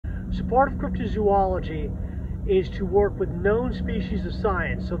So part of cryptozoology is to work with known species of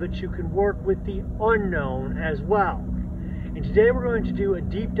science so that you can work with the unknown as well. And today we're going to do a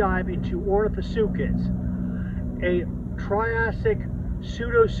deep dive into Ornithosuchids, a Triassic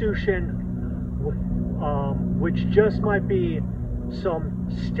pseudosuchian, which just might be some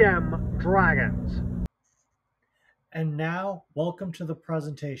STEM dragons. And now, welcome to the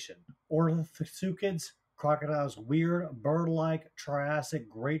presentation. Ornithosuchids, crocodiles' weird, bird-like, Triassic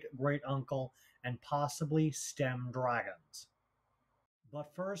great-great-uncle, and possibly STEM dragons.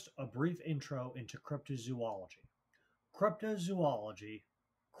 But first, a brief intro into cryptozoology. Cryptozoology,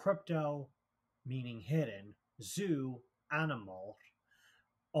 crypto meaning hidden, zoo, animal,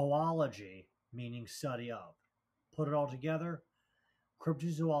 oology meaning study of. Put it all together,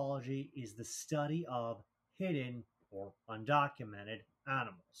 cryptozoology is the study of hidden or undocumented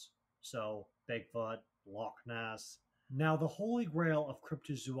animals. So, Bigfoot, Loch Ness. Now, the holy grail of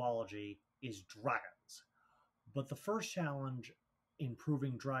cryptozoology is dragons. But the first challenge in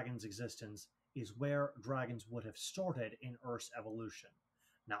proving dragons' existence is where dragons would have started in Earth's evolution.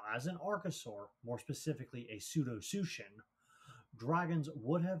 Now, as an archosaur, more specifically a pseudosuchian, dragons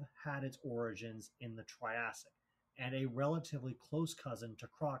would have had its origins in the Triassic and a relatively close cousin to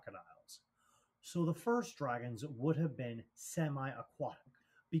crocodiles. So the first dragons would have been semi-aquatic.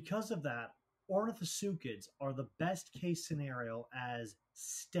 Because of that, Ornithosuchids are the best case scenario as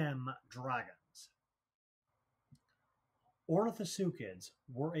STEM dragons. Ornithosuchids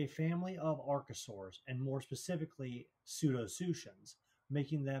were a family of archosaurs, and more specifically pseudosuchians,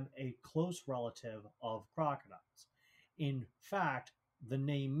 making them a close relative of crocodiles. In fact, the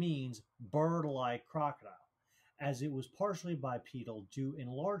name means bird-like crocodile, as it was partially bipedal due in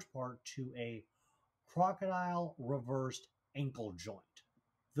large part to a crocodile reversed ankle joint.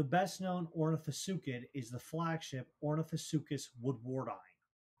 The best known Ornithosuchid is the flagship Ornithosuchus woodwardi.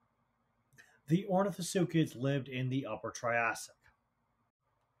 The Ornithosuchids lived in the Upper Triassic.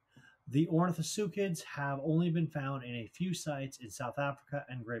 The Ornithosuchids have only been found in a few sites in South Africa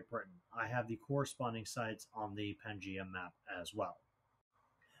and Great Britain. I have the corresponding sites on the Pangea map as well.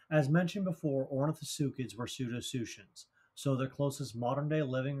 As mentioned before, Ornithosuchids were pseudosuchians, so their closest modern-day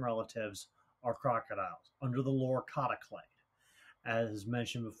living relatives are crocodiles, under the lore cotaclade. As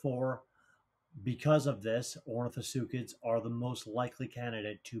mentioned before, because of this, Ornithosuchids are the most likely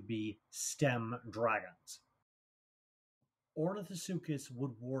candidate to be STEM dragons. Ornithosuchus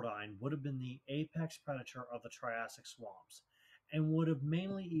woodwardi would have been the apex predator of the Triassic swamps and would have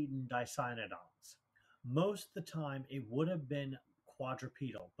mainly eaten dicynodons. Most of the time it would have been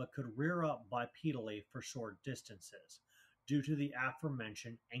quadrupedal, but could rear up bipedally for short distances due to the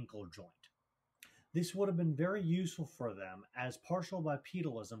aforementioned ankle joint. This would have been very useful for them, as partial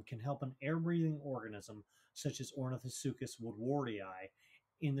bipedalism can help an air-breathing organism such as Ornithosuchus woodwardi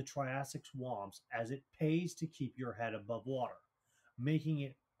in the Triassic swamps, as it pays to keep your head above water, making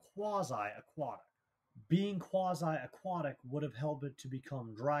it quasi-aquatic. Being quasi-aquatic would have helped it to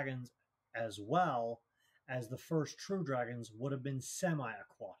become dragons, as well as the first true dragons would have been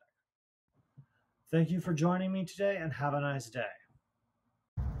semi-aquatic. Thank you for joining me today, and have a nice day.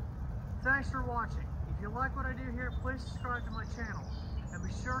 Thanks for watching. If you like what I do here, please subscribe to my channel, and be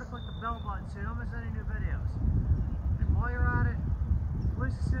sure to click the bell button so you don't miss any new videos. And while you're at it,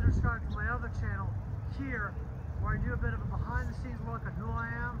 please consider subscribing to my other channel here, where I do a bit of a behind-the-scenes look at who I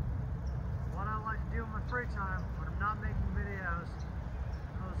am, what I like to do in my free time when I'm not making videos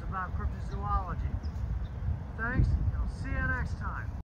about cryptozoology. Thanks, and I'll see you next time.